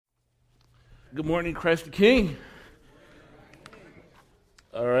Good morning, Christ the King.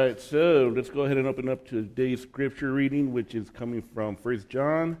 All right, so let's go ahead and open up to today's scripture reading, which is coming from 1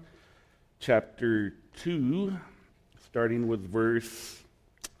 John chapter 2, starting with verse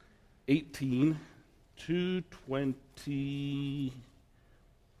 18 to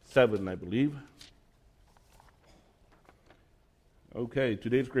 27, I believe. Okay,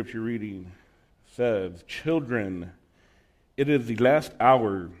 today's scripture reading says, "Children, it is the last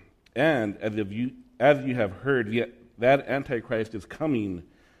hour, and as you have heard, yet that Antichrist is coming.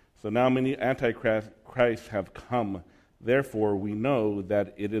 So now many Antichrists have come. Therefore, we know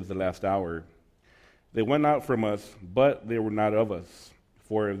that it is the last hour. They went out from us, but they were not of us.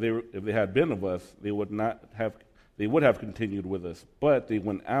 For if they had been of us, they would have continued with us. But they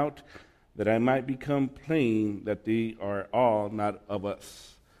went out, that I might become plain that they are all not of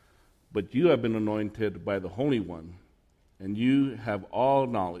us. But you have been anointed by the Holy One, and you have all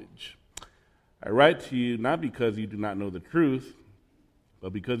knowledge. I write to you not because you do not know the truth,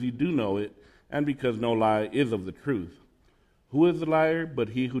 but because you do know it, and because no lie is of the truth. Who is the liar but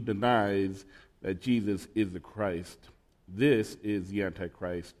he who denies that Jesus is the Christ? This is the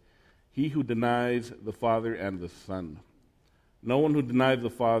Antichrist, he who denies the Father and the Son. No one who denies the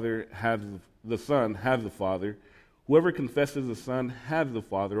Father has the Son has the Father. Whoever confesses the Son has the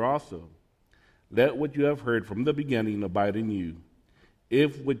Father also. Let what you have heard from the beginning abide in you.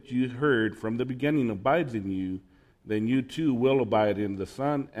 If what you heard from the beginning abides in you, then you too will abide in the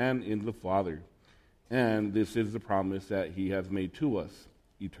Son and in the Father. And this is the promise that he has made to us,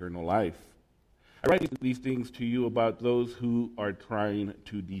 eternal life. I write these things to you about those who are trying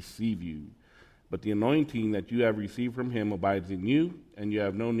to deceive you. But the anointing that you have received from him abides in you, and you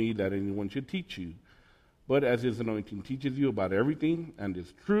have no need that anyone should teach you. But as his anointing teaches you about everything, and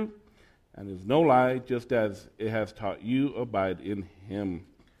is true, and is no lie, just as it has taught you, abide in him."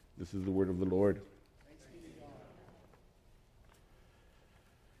 This is the word of the Lord.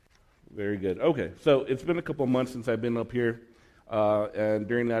 Very good. Okay, so it's been a couple of months since I've been up here, and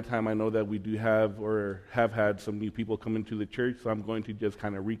during that time I know that we do have had some new people come into the church, so I'm going to just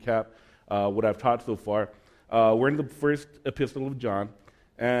kind of recap what I've taught so far. We're in the first epistle of John,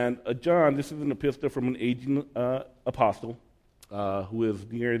 and John, this is an epistle from an aging apostle, who is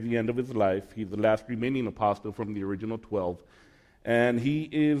near the end of his life. He's the last remaining apostle from the original 12. And he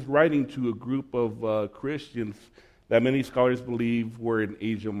is writing to a group of Christians that many scholars believe were in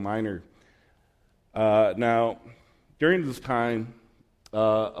Asia Minor. Now, during this time,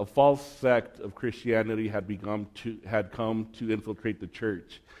 a false sect of Christianity had come to infiltrate the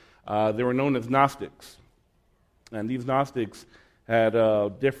church. They were known as Gnostics. And these Gnostics had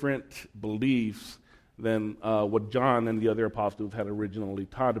different beliefs than what John and the other apostles had originally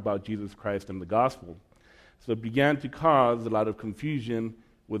taught about Jesus Christ and the gospel. So it began to cause a lot of confusion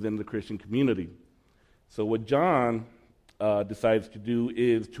within the Christian community. So what John decides to do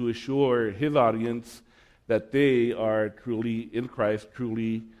is to assure his audience that they are truly in Christ,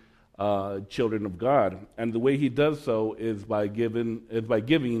 truly children of God. And the way he does so is by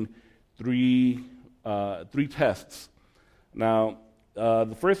giving three tests. Now,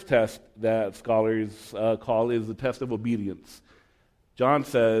 the first test that scholars call is the test of obedience. John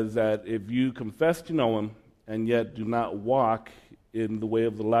says that if you confess to know him and yet do not walk in the way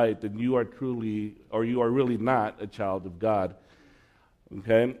of the light, then you are really not a child of God.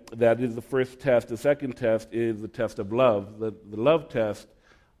 Okay? That is the first test. The second test is the test of love. The love test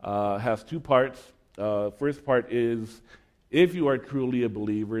has two parts. First part is, if you are truly a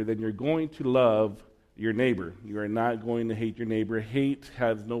believer, then you're going to love your neighbor. You are not going to hate your neighbor. Hate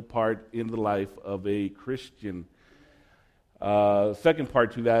has no part in the life of a Christian. Second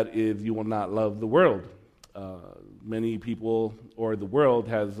part to that is you will not love the world. Many people, or the world,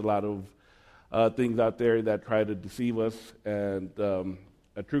 has a lot of things out there that try to deceive us, and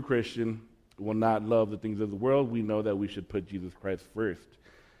a true Christian will not love the things of the world. We know that we should put Jesus Christ first.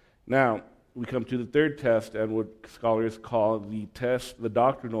 Now, we come to the third test, and what scholars call the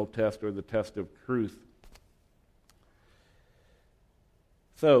doctrinal test, or the test of truth.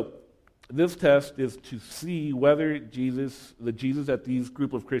 So, this test is to see whether the Jesus that these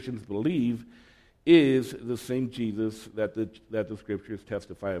group of Christians believe is the same Jesus that the scriptures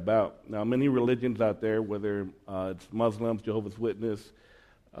testify about. Now, many religions out there, whether it's Muslims, Jehovah's Witness,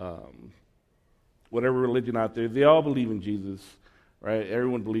 whatever religion out there, they all believe in Jesus. Right?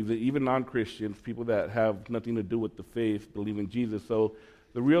 Everyone believes it. Even non-Christians, people that have nothing to do with the faith, believe in Jesus. So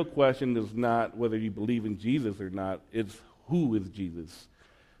the real question is not whether you believe in Jesus or not. It's who is Jesus.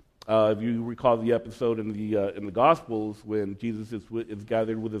 If you recall the episode in the Gospels when Jesus is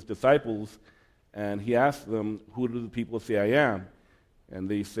gathered with his disciples, and he asks them, "Who do the people say I am?" And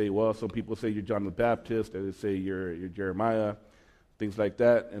they say, well, some people say you're John the Baptist, and they say you're Jeremiah, things like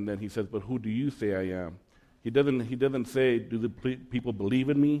that. And then he says, but who do you say I am? He doesn't say, do the people believe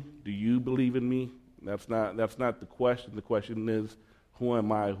in me? Do you believe in me? That's not the question. The question is, who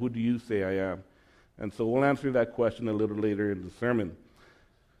am I? Who do you say I am? And so we'll answer that question a little later in the sermon.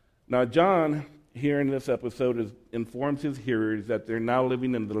 Now, John, here in this episode, informs his hearers that they're now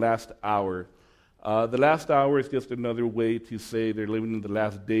living in the last hour. The last hour is just another way to say they're living in the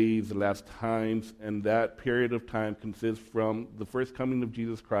last days, the last times, and that period of time consists from the first coming of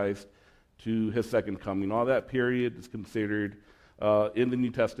Jesus Christ to his second coming. All that period is considered in the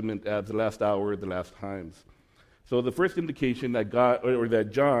New Testament as the last hour, the last times. So the first indication that that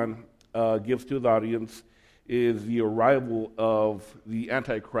John gives to the audience is the arrival of the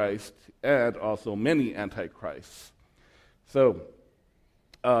Antichrist and also many Antichrists. So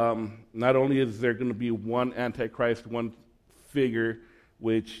not only is there going to be one Antichrist, one figure,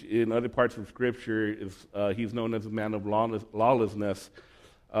 which in other parts of Scripture is he's known as a man of lawlessness,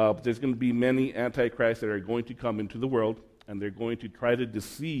 but there's going to be many Antichrists that are going to come into the world, and they're going to try to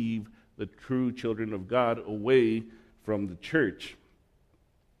deceive the true children of God away from the church.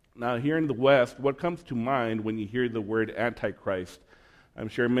 Now, here in the West, what comes to mind when you hear the word Antichrist? I'm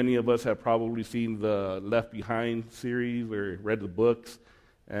sure many of us have probably seen the Left Behind series or read the books,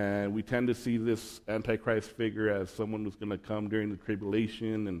 and we tend to see this Antichrist figure as someone who's going to come during the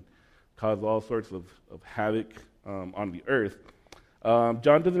tribulation and cause all sorts of havoc on the earth.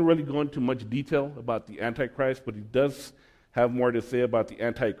 John doesn't really go into much detail about the Antichrist, but he does have more to say about the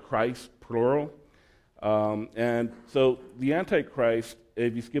Antichrist, plural. And so the Antichrist,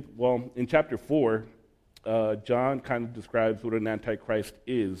 if you skip, in chapter 4, John kind of describes what an Antichrist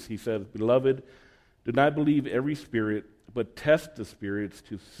is. He says, "Beloved, do not believe every spirit, but test the spirits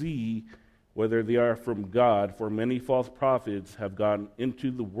to see whether they are from God, for many false prophets have gone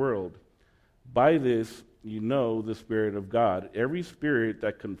into the world. By this you know the Spirit of God. Every spirit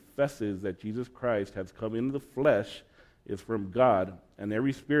that confesses that Jesus Christ has come in the flesh is from God, and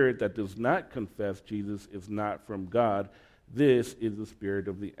every spirit that does not confess Jesus is not from God. This is the spirit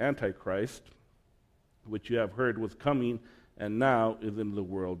of the Antichrist, which you have heard was coming and now is in the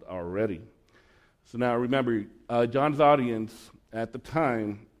world already." So now remember, John's audience at the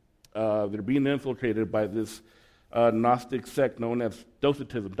time, they're being infiltrated by this Gnostic sect known as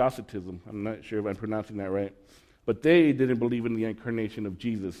Docetism. I'm not sure if I'm pronouncing that right. But they didn't believe in the incarnation of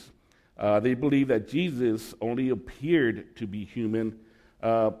Jesus. They believed that Jesus only appeared to be human,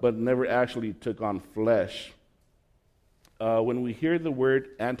 but never actually took on flesh. When we hear the word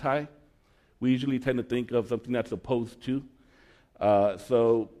anti, we usually tend to think of something that's opposed to.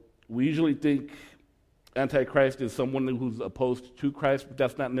 So we usually think Antichrist is someone who's opposed to Christ, but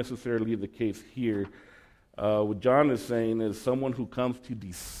that's not necessarily the case here. What John is saying is someone who comes to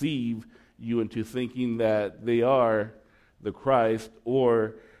deceive you into thinking that they are the Christ,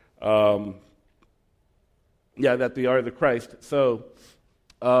 or that they are the Christ. So,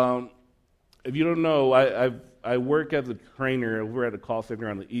 if you don't know, I work as a trainer over at a call center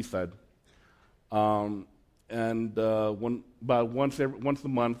on the east side, and about once a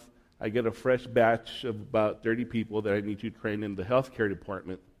month, I get a fresh batch of about 30 people that I need to train in the healthcare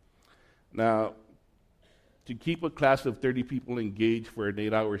department. Now, to keep a class of 30 people engaged for an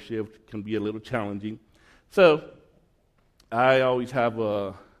 8-hour shift can be a little challenging. So I always have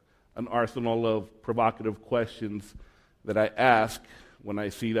an arsenal of provocative questions that I ask when I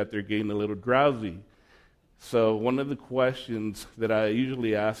see that they're getting a little drowsy. So one of the questions that I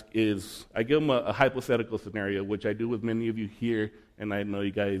usually ask is, I give them a hypothetical scenario, which I do with many of you here, and I know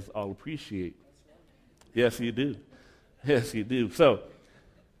you guys all appreciate. Yes, you do. Yes, you do. So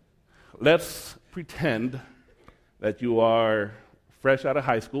let's pretend that you are fresh out of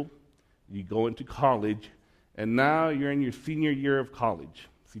high school, you go into college, and now you're in your senior year of college.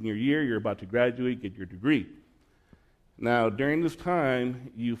 Senior year, you're about to graduate, get your degree. Now, during this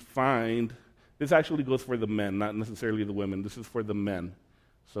time, you find, this actually goes for the men, not necessarily the women. This is for the men.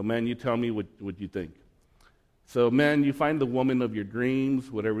 So men, you tell me what you think. So men, you find the woman of your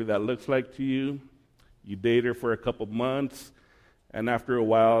dreams, whatever that looks like to you. You date her for a couple months, and after a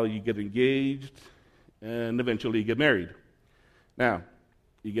while, you get engaged, and eventually you get married. Now,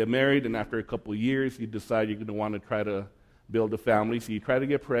 you get married, and after a couple years, you decide you're going to want to try to build a family, so you try to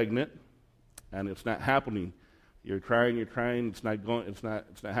get pregnant, and it's not happening. You're trying, it's not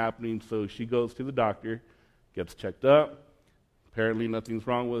happening, so she goes to the doctor, gets checked up. Apparently nothing's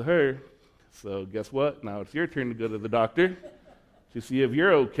wrong with her, so guess what? Now it's your turn to go to the doctor to see if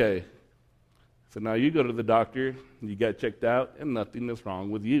you're okay. So now you go to the doctor, you get checked out, and nothing is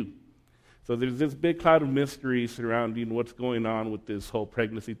wrong with you. So there's this big cloud of mystery surrounding what's going on with this whole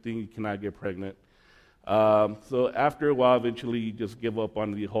pregnancy thing. You cannot get pregnant. So after a while, eventually you just give up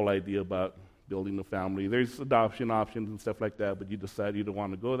on the whole idea about building a family. There's adoption options and stuff like that, but you decide you don't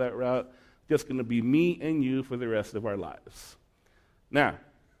want to go that route. Just going to be me and you for the rest of our lives. Now,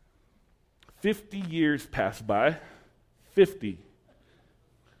 50 years pass by. 50.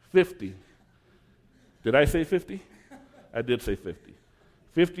 Did I say 50? I did say 50.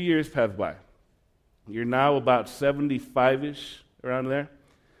 50 years pass by. You're now about 75-ish, around there,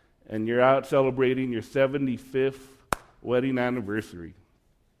 and you're out celebrating your 75th wedding anniversary.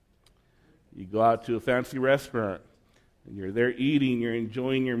 You go out to a fancy restaurant, and you're there eating, you're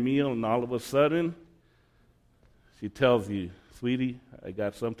enjoying your meal, and all of a sudden, she tells you, "Sweetie, I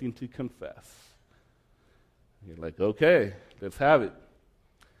got something to confess." You're like, "Okay, let's have it."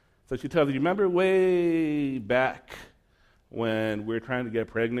 So she tells you, "Remember way back when we were trying to get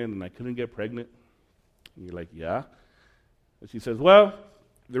pregnant and I couldn't get pregnant?" And you're like, "Yeah." And she says, "Well,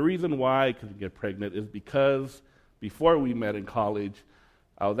 the reason why I couldn't get pregnant is because before we met in college,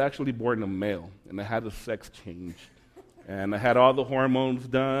 I was actually born a male, and I had a sex change. And I had all the hormones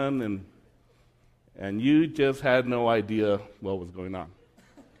done, and you just had no idea what was going on."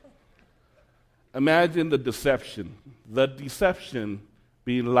 Imagine the deception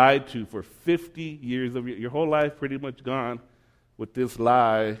being lied to for 50 years of your whole life pretty much gone with this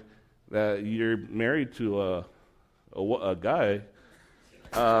lie that you're married to a guy.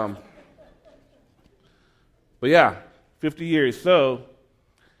 But yeah, 50 years. So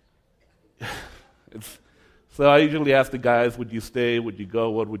I usually ask the guys, would you stay? Would you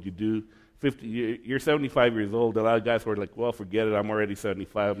go? What would you do? You're 75 years old. A lot of guys were like, "Well, forget it. I'm already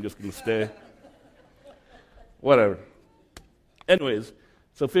 75. I'm just going to stay." Whatever. Anyways,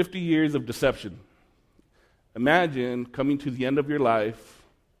 so 50 years of deception. Imagine coming to the end of your life.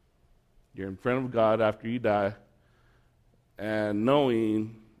 You're in front of God after you die, and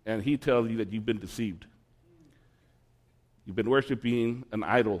He tells you that you've been deceived. You've been worshiping an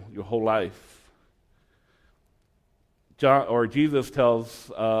idol your whole life. Jesus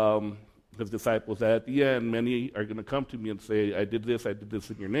tells his disciples that at the end, many are going to come to me and say, I did this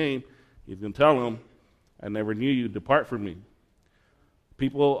in your name. He's going to tell them, "I never knew you, depart from me."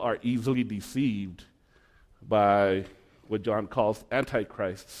 People are easily deceived by what John calls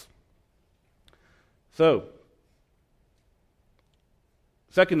antichrists. So,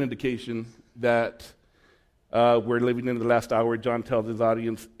 second indication that we're living in the last hour, John tells his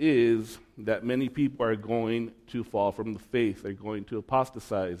audience, is that many people are going to fall from the faith. They're going to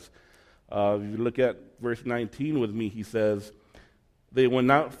apostatize. If you look at verse 19 with me, he says, "They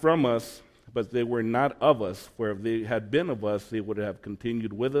went out from us, but they were not of us. For if they had been of us, they would have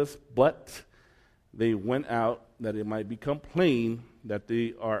continued with us. But they went out that it might become plain that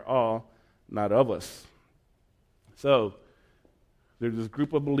they are all not of us." So, there's this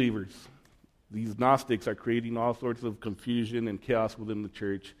group of believers. These Gnostics are creating all sorts of confusion and chaos within the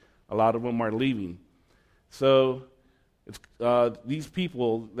church. A lot of them are leaving. So it's these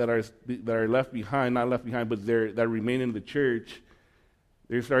people that are left behind, not left behind, but that remain in the church,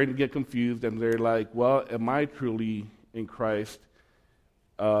 they're starting to get confused, and they're like, "Well, am I truly in Christ?"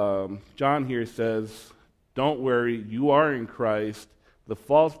 John here says, "Don't worry, you are in Christ. The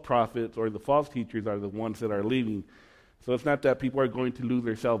false prophets or the false teachers are the ones that are leaving." So it's not that people are going to lose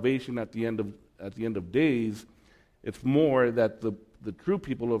their salvation at the end of days. It's more that the true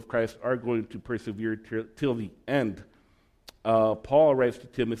people of Christ are going to persevere till the end. Paul writes to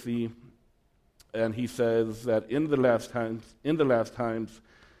Timothy, and he says that in the last times,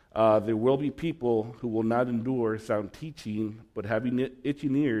 there will be people who will not endure sound teaching, but having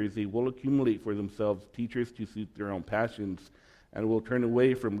itching ears, they will accumulate for themselves teachers to suit their own passions, and will turn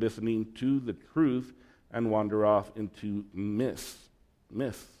away from listening to the truth and wander off into myths. Am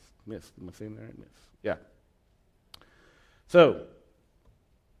I saying that right? Myths. Yeah. So,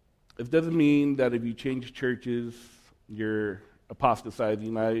 it doesn't mean that if you change churches, you're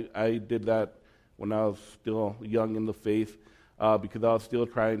apostatizing. I did that when I was still young in the faith because I was still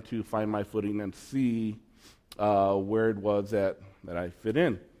trying to find my footing and see where it was that I fit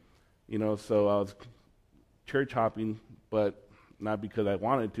in. So I was church hopping, but not because I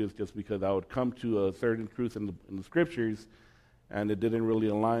wanted to. It's just because I would come to a certain truth in the scriptures, and it didn't really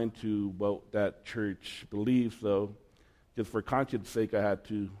align to what that church believed. So just for conscience sake, I had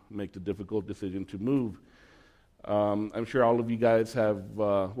to make the difficult decision to move. I'm sure all of you guys have,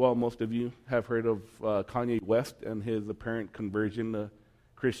 most of you have heard of Kanye West and his apparent conversion to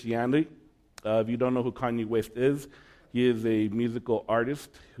Christianity. If you don't know who Kanye West is, he is a musical artist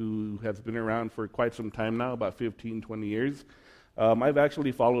who has been around for quite some time now, about 15, 20 years. I've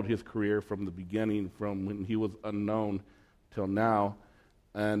actually followed his career from the beginning, from when he was unknown till now.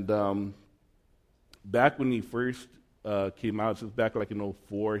 And back when he first came out, since back like in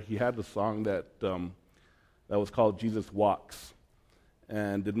 '04, he had a song that was called Jesus Walks.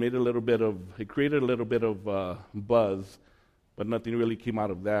 And it created a little bit of buzz, but nothing really came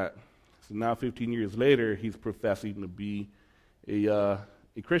out of that. So now 15 years later, he's professing to be a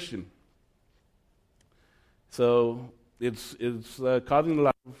Christian. So it's causing a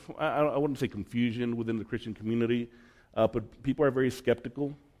lot of, I wouldn't say confusion within the Christian community, but people are very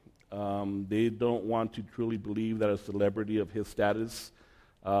skeptical. They don't want to truly believe that a celebrity of his status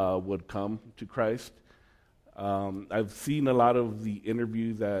would come to Christ. I've seen a lot of the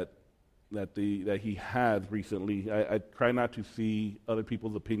interviews that he had recently. I try not to see other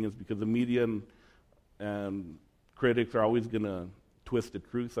people's opinions because the media and critics are always going to twist the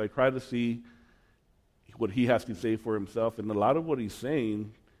truth. So I try to see what he has to say for himself, and a lot of what he's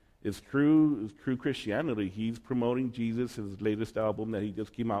saying is true Christianity. He's promoting Jesus. His latest album that he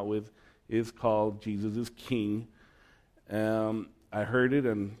just came out with is called Jesus is King. I heard it,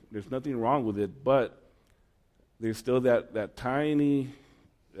 and there's nothing wrong with it, but there's still that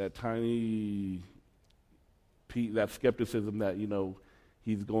skepticism that,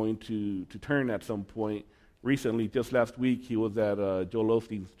 he's going to turn at some point. Recently, just last week, he was at Joel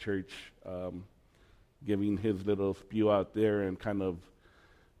Osteen's church, giving his little spew out there and kind of,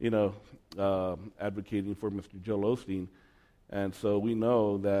 advocating for Mr. Joel Osteen. And so we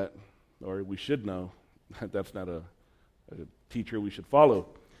know that, or we should know, that that's not a teacher we should follow.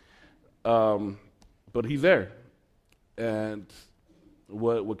 But he's there. And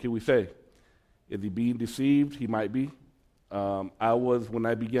what can we say? Is he being deceived? He might be. When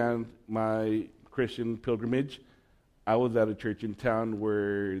I began my Christian pilgrimage, I was at a church in town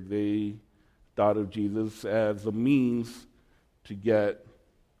where they thought of Jesus as a means to get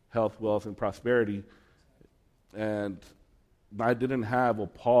health, wealth, and prosperity. And I didn't have a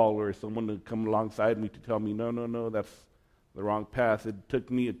Paul or someone to come alongside me to tell me, no, that's the wrong path. It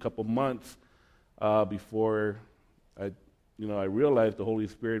took me a couple months before I realized the Holy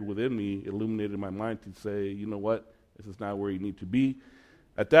Spirit within me illuminated my mind to say, you know what, this is not where you need to be.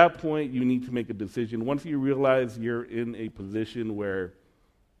 At that point, you need to make a decision. Once you realize you're in a position where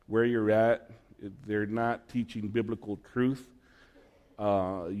you're at, they're not teaching biblical truth,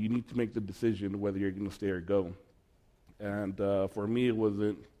 you need to make the decision whether you're going to stay or go. And for me, it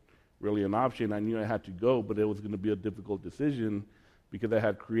wasn't really an option. I knew I had to go, but it was going to be a difficult decision because I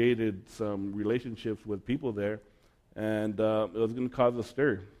had created some relationships with people there, and it was going to cause a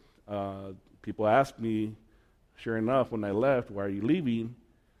stir. People asked me, sure enough, when I left, why are you leaving?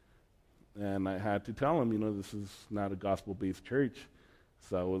 And I had to tell them, this is not a gospel-based church.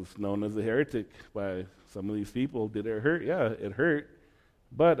 So I was known as a heretic by some of these people. Did it hurt? Yeah, it hurt.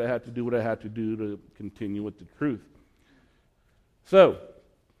 But I had to do what I had to do to continue with the truth. So,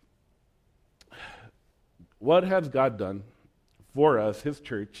 what has God done for us, His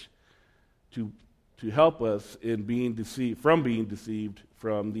church, to help us in being deceived from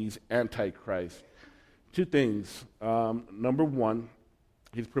these antichrists? Two things. Number one,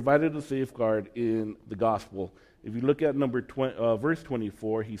 He's provided a safeguard in the gospel. If you look at verse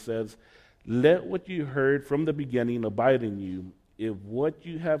 24, He says, "Let what you heard from the beginning abide in you. If what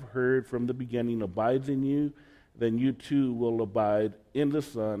you have heard from the beginning abides in you, then you too will abide in the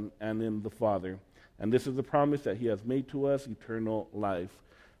Son and in the Father. And this is the promise that He has made to us, eternal life."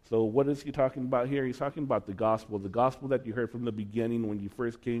 So what is He talking about here? He's talking about the gospel that you heard from the beginning when you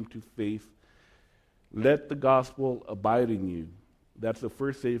first came to faith. Let the gospel abide in you. That's the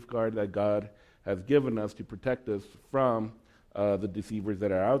first safeguard that God has given us to protect us from the deceivers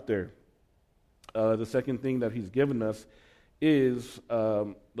that are out there. The second thing that He's given us is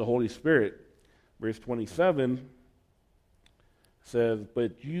the Holy Spirit. Verse 27 says,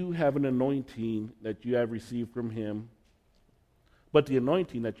 "But you have an anointing that you have received from Him. But the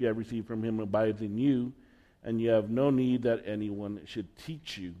anointing that you have received from Him abides in you, and you have no need that anyone should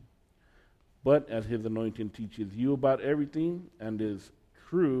teach you. But as His anointing teaches you about everything, and is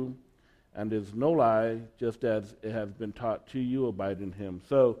true, and is no lie, just as it has been taught to you, abide in Him."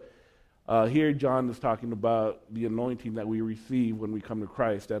 So here John is talking about the anointing that we receive when we come to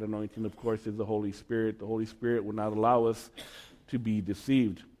Christ. That anointing, of course, is the Holy Spirit. The Holy Spirit will not allow us to be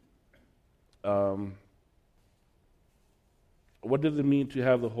deceived. What does it mean to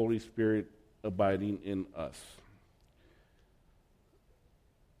have the Holy Spirit abiding in us?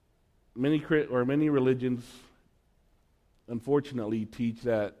 Many religions, unfortunately, teach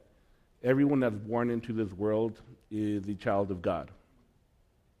that everyone that's born into this world is a child of God.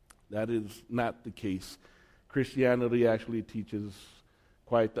 That is not the case. Christianity actually teaches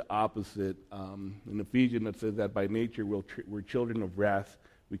quite the opposite. In Ephesians, it says that by nature we're children of wrath.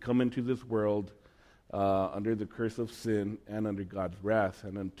 We come into this world under the curse of sin and under God's wrath.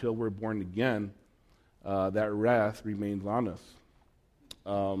 And until we're born again, that wrath remains on us.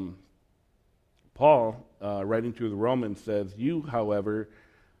 Paul, writing to the Romans, says, "You, however,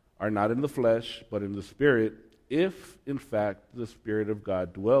 are not in the flesh, but in the Spirit, if, in fact, the Spirit of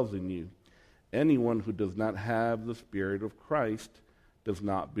God dwells in you. Anyone who does not have the Spirit of Christ does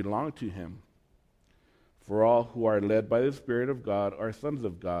not belong to him. For all who are led by the Spirit of God are sons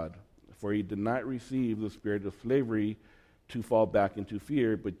of God. For you did not receive the spirit of slavery to fall back into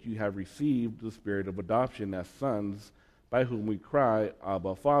fear, but you have received the Spirit of adoption as sons, by whom we cry,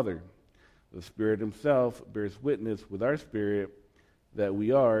 Abba, Father. The Spirit himself bears witness with our spirit that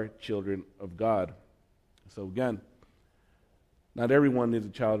we are children of God." So again, not everyone is a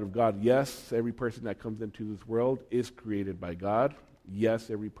child of God. Yes, every person that comes into this world is created by God. Yes,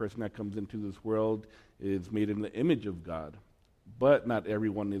 every person that comes into this world is made in the image of God. But not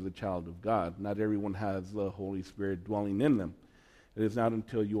everyone is a child of God. Not everyone has the Holy Spirit dwelling in them. It is not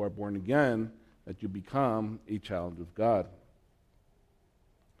until you are born again that you become a child of God.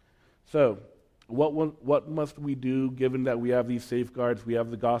 So, what must we do given that we have these safeguards? We have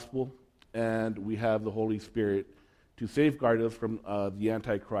the gospel and we have the Holy Spirit to safeguard us from the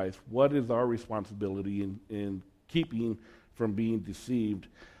Antichrist. What is our responsibility in keeping from being deceived?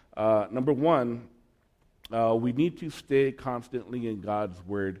 Number one, we need to stay constantly in God's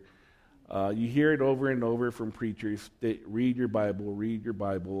Word. You hear it over and over from preachers, read your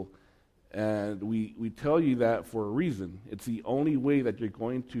Bible, and we tell you that for a reason. It's the only way that you're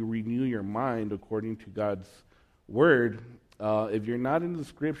going to renew your mind according to God's Word. If you're not in the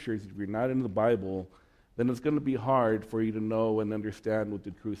Scriptures, if you're not in the Bible, then it's going to be hard for you to know and understand what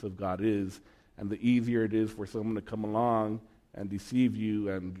the truth of God is, and the easier it is for someone to come along and deceive you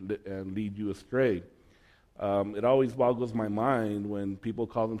and lead you astray. It always boggles my mind when people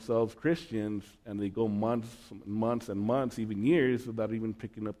call themselves Christians and they go months and months, even years, without even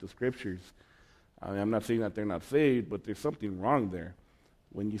picking up the Scriptures. I'm not saying that they're not saved, but there's something wrong there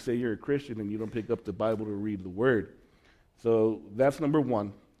when you say you're a Christian and you don't pick up the Bible to read the Word. So that's number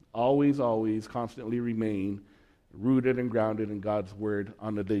one. Always, constantly remain rooted and grounded in God's Word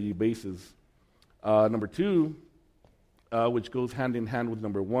on a daily basis. Number two, which goes hand in hand with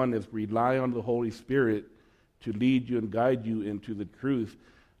number one, is rely on the Holy Spirit to lead you and guide you into the truth.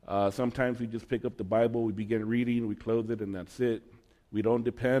 Sometimes we just pick up the Bible, we begin reading, we close it, and that's it. We don't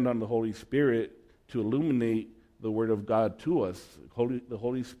depend on the Holy Spirit to illuminate the Word of God to us. The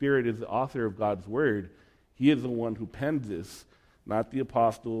Holy Spirit is the author of God's Word. He is the one who penned this, not the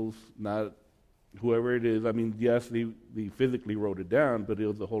apostles, not whoever it is. I mean, yes, they physically wrote it down, but it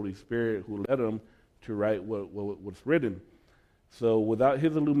was the Holy Spirit who led them to write what's written. So without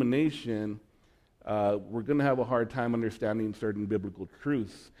his illumination, we're going to have a hard time understanding certain biblical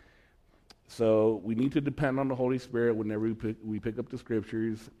truths. So we need to depend on the Holy Spirit whenever we pick up the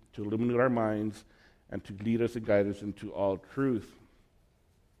Scriptures to illuminate our minds and to lead us and guide us into all truth.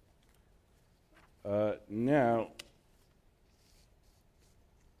 Now,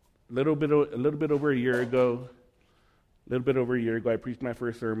 a little bit over a year ago, I preached my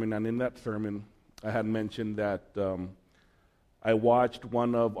first sermon, and in that sermon, I had mentioned that I watched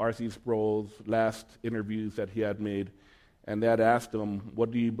one of R.C. Sproul's last interviews that he had made, and they had asked him,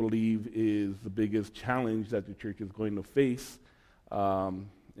 "What do you believe is the biggest challenge that the church is going to face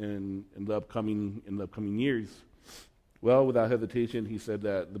in the upcoming years?" Well, without hesitation, he said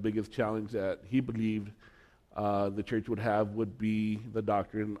that the biggest challenge that he believed the church would have would be the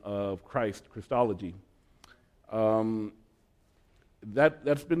doctrine of Christology.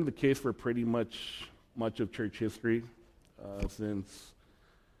 That's been the case for pretty much of church history since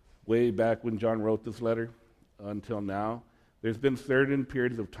way back when John wrote this letter until now. There's been certain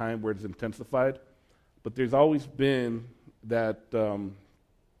periods of time where it's intensified, but there's always been that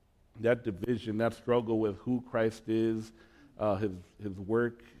division, that struggle with who Christ is, his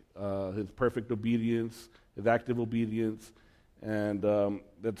work, his perfect obedience, his active obedience, and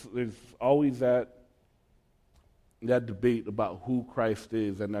there's always that debate about who Christ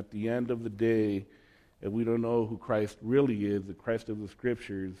is. And at the end of the day, if we don't know who Christ really is, the Christ of the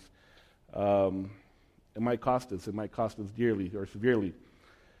Scriptures, it might cost us. It might cost us dearly or severely.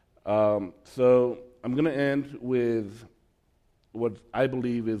 So I'm going to end with what I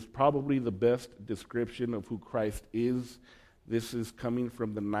believe is probably the best description of who Christ is. This is coming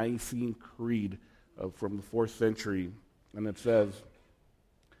from the Nicene Creed from the 4th century, and it says,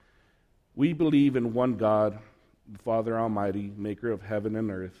 "We believe in one God, the Father Almighty, maker of heaven and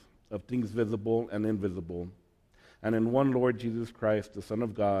earth, of things visible and invisible, and in one Lord Jesus Christ, the Son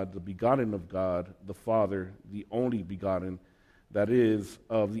of God, the begotten of God, the Father, the only begotten, that is,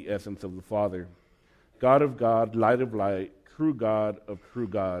 of the essence of the Father. God of God, light of light, true God of true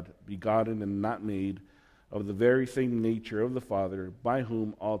God, begotten and not made, of the very same nature of the Father, by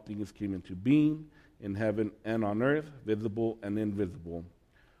whom all things came into being, in heaven and on earth, visible and invisible,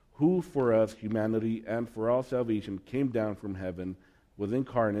 who for us, humanity, and for all salvation came down from heaven, was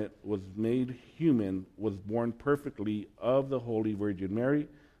incarnate, was made human, was born perfectly of the Holy Virgin Mary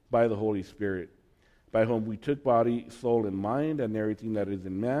by the Holy Spirit, by whom we took body, soul, and mind, and everything that is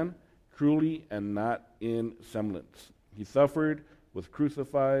in man, truly and not in semblance. He suffered, was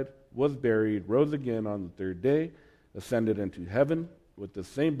crucified, was buried, rose again on the third day, ascended into heaven with the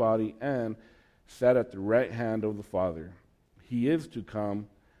same body, and sat at the right hand of the Father. He is to come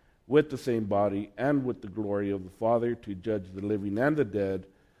with the same body and with the glory of the Father to judge the living and the dead.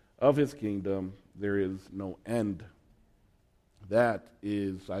 Of his kingdom there is no end. That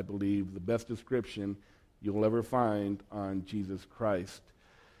is, I believe, the best description you'll ever find on Jesus Christ.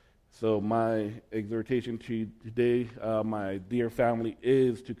 So my exhortation to you today, my dear family,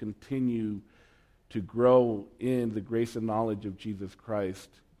 is to continue to grow in the grace and knowledge of Jesus Christ.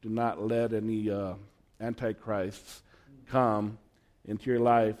 Do not let any antichrists come into your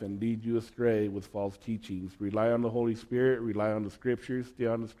life and lead you astray with false teachings. Rely on the Holy Spirit, rely on the Scriptures, stay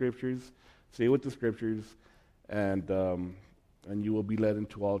on the Scriptures, stay with the Scriptures, and you will be led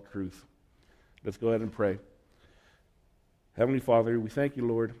into all truth. Let's go ahead and pray. Heavenly Father, we thank you,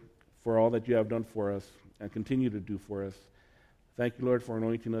 Lord, for all that you have done for us and continue to do for us. Thank you, Lord, for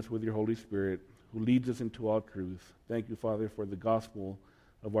anointing us with your Holy Spirit, who leads us into all truth. Thank you, Father, for the gospel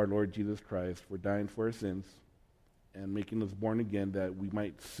of our Lord Jesus Christ, for dying for our sins and making us born again, that we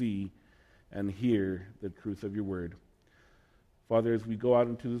might see and hear the truth of your word. Father, as we go out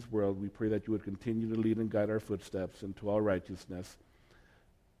into this world, we pray that you would continue to lead and guide our footsteps into all righteousness.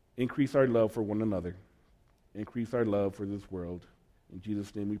 Increase our love for one another. Increase our love for this world. In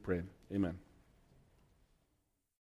Jesus' name we pray. Amen.